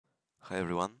Hi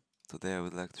everyone, today I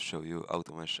would like to show you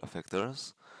Automesh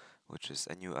Affectors, which is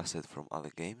a new asset from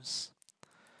Ale Games.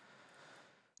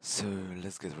 So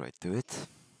let's get right to it.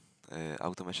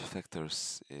 Automesh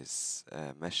Affectors is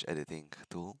a mesh editing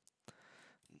tool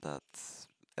that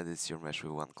edits your mesh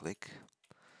with one click.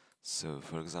 So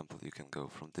for example, you can go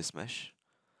from this mesh,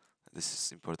 this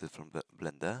is imported from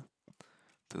Blender,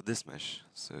 to this mesh,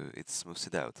 so it smooths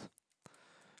it out.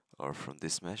 Or from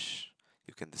this mesh,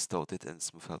 you can distort it and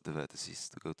smooth out the vertices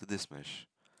to go to this mesh.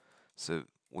 So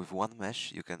with one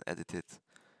mesh you can edit it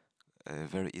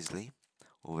very easily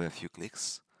with a few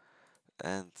clicks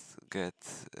and get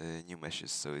new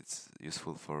meshes, so it's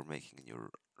useful for making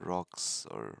new rocks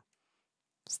or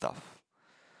stuff.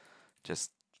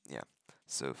 Just yeah.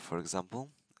 So for example,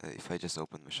 if I just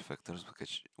open mesh effectors,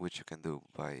 which you can do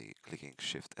by clicking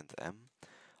Shift and M,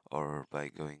 or by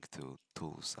going to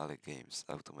Tools, Ale Games,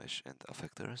 Automesh and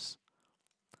Affectors,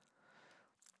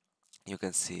 you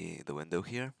can see the window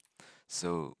here.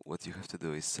 So what you have to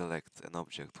do is select an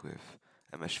object with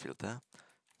a mesh filter.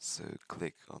 So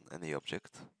click on any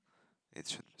object, it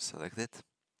should select it.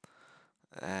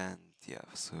 And yeah,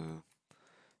 so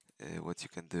what you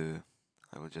can do,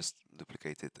 I will just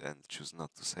duplicate it and choose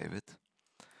not to save it.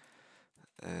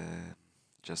 Uh,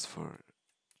 just for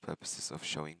purposes of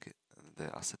showing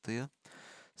the asset to you.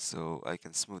 So I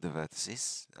can smooth the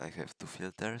vertices. I have two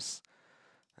filters.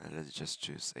 Let's just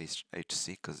choose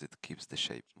HC because it keeps the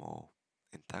shape more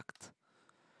intact.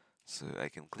 So I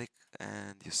can click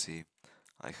and you see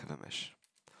I have a mesh.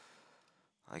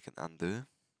 I can undo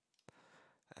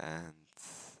and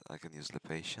I can use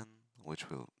lapation,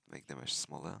 which will make the mesh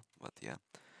smaller, but yeah,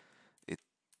 it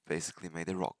basically made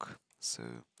a rock. So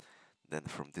then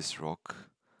from this rock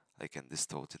I can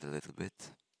distort it a little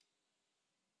bit.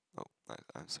 Oh,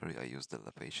 I'm sorry, I used the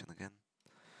lapation again.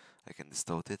 I can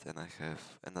distort it and I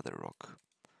have another rock.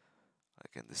 I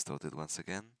can distort it once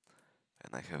again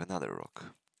and I have another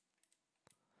rock.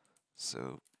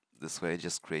 So this way I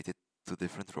just created two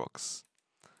different rocks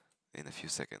in a few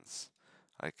seconds.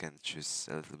 I can choose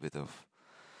a little bit of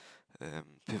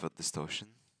pivot distortion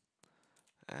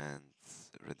and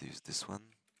reduce this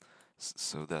one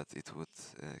so that it would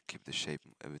keep the shape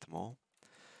a bit more.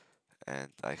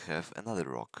 And I have another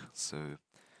rock, so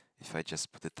if I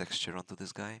just put a texture onto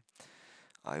this guy,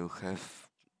 I will have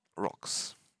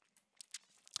rocks.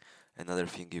 Another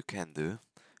thing you can do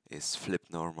is flip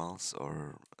normals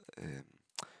or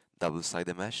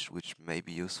double-sided mesh, which may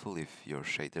be useful if your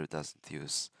shader doesn't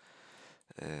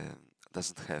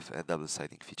have a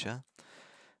double-siding feature.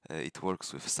 It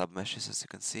works with submeshes, as you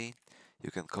can see.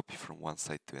 You can copy from one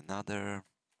side to another.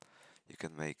 You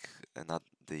can make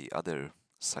the other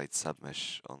side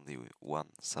submesh only one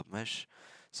submesh,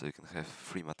 so you can have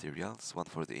three materials, one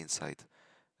for the inside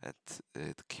and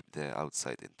to keep the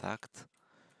outside intact.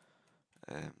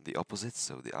 The opposite,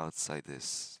 so the outside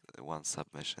is one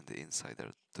submesh and the inside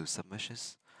are two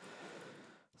submeshes.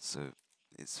 So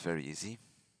it's very easy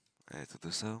to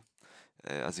do so.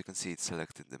 As you can see, it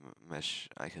selected the mesh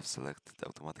I have selected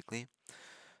automatically.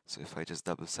 So if I just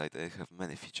double side, I have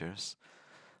many features.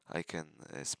 I can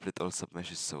split all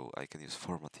submeshes, so I can use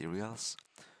four materials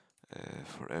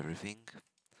for everything.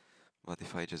 But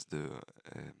if I just do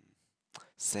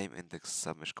same index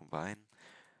submesh combine,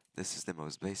 this is the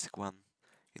most basic one.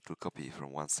 It will copy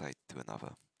from one side to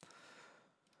another.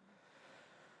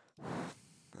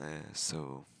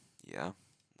 So yeah,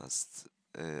 that's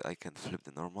I can flip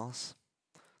the normals.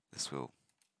 This will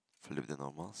flip the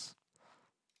normals.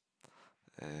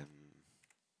 Um,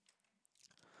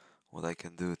 what I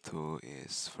can do too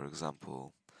is, for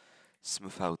example,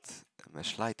 smooth out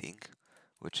mesh lighting,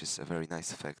 which is a very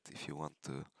nice effect if you want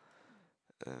to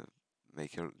uh,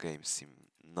 make your game seem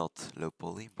not low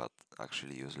poly, but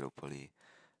actually use low poly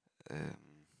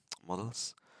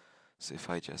models. So if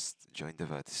I just join the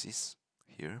vertices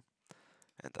here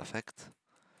and affect,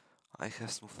 I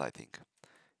have smooth lighting.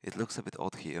 It looks a bit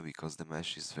odd here because the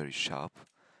mesh is very sharp,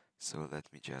 so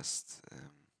let me just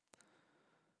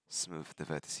smooth the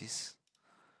vertices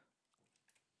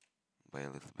by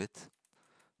a little bit,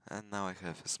 and now I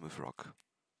have a smooth rock,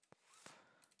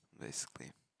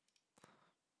 basically.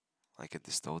 I can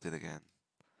distort it again,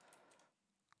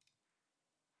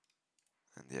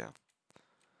 and yeah,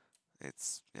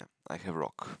 I have a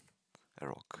rock.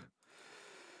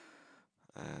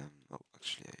 Oh,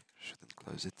 actually, I shouldn't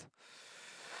close it.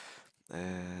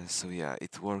 So yeah,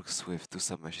 it works with two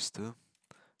submeshes too,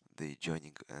 the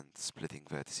joining and splitting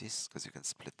vertices, because you can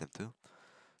split them too.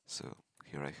 So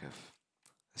here I have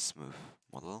a smooth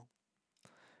model,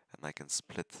 and I can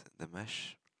split the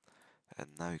mesh, and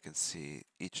now you can see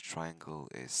each triangle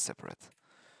is separate.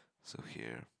 So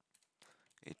here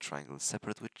a triangle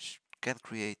separate, which can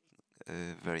create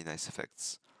very nice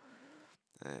effects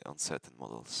on certain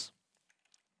models.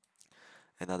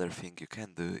 Another thing you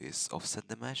can do is offset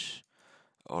the mesh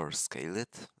or scale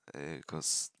it,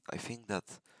 because I think that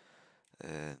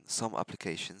some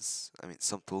applications, I mean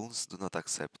some tools do not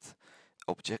accept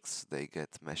objects, they get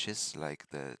meshes like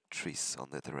the trees on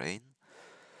the terrain.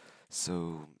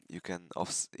 So you can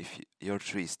if your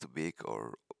tree is too big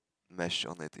or mesh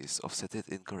on it is offsetted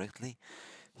incorrectly,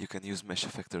 you can use mesh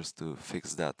effectors to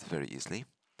fix that very easily.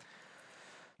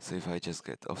 So if I just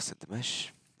get offset the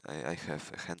mesh, I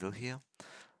have a handle here.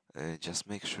 Just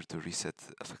make sure to reset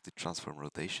affected transform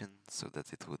rotation so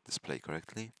that it would display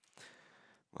correctly.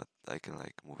 But I can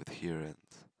like move it here and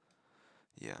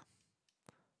yeah,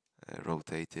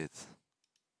 rotate it.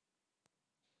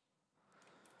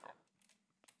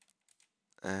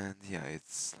 And yeah,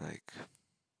 it's like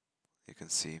you can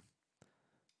see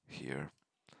here.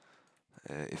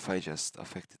 If I just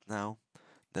affect it now,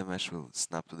 the mesh will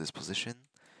snap to this position,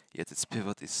 yet its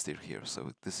pivot is still here.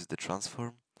 So this is the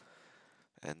transform,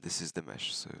 and this is the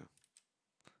mesh. So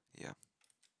yeah,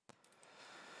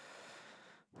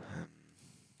 um,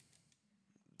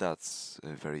 that's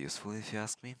very useful if you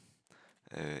ask me.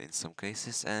 In some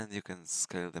cases, and you can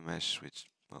scale the mesh, which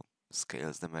well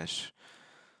scales the mesh,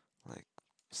 like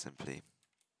simply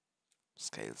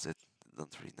scales it.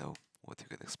 Don't really know what you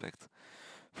can expect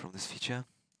from this feature,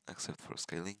 except for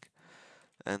scaling.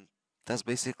 And that's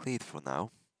basically it for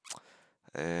now.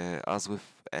 As with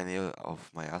any of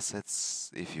my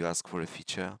assets, if you ask for a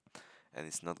feature and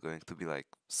it's not going to be like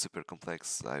super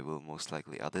complex, I will most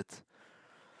likely add it.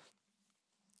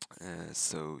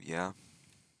 So yeah,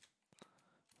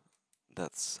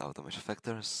 that's Automesh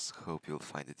Affectors. Hope you'll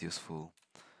find it useful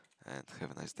and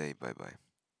have a nice day. Bye bye.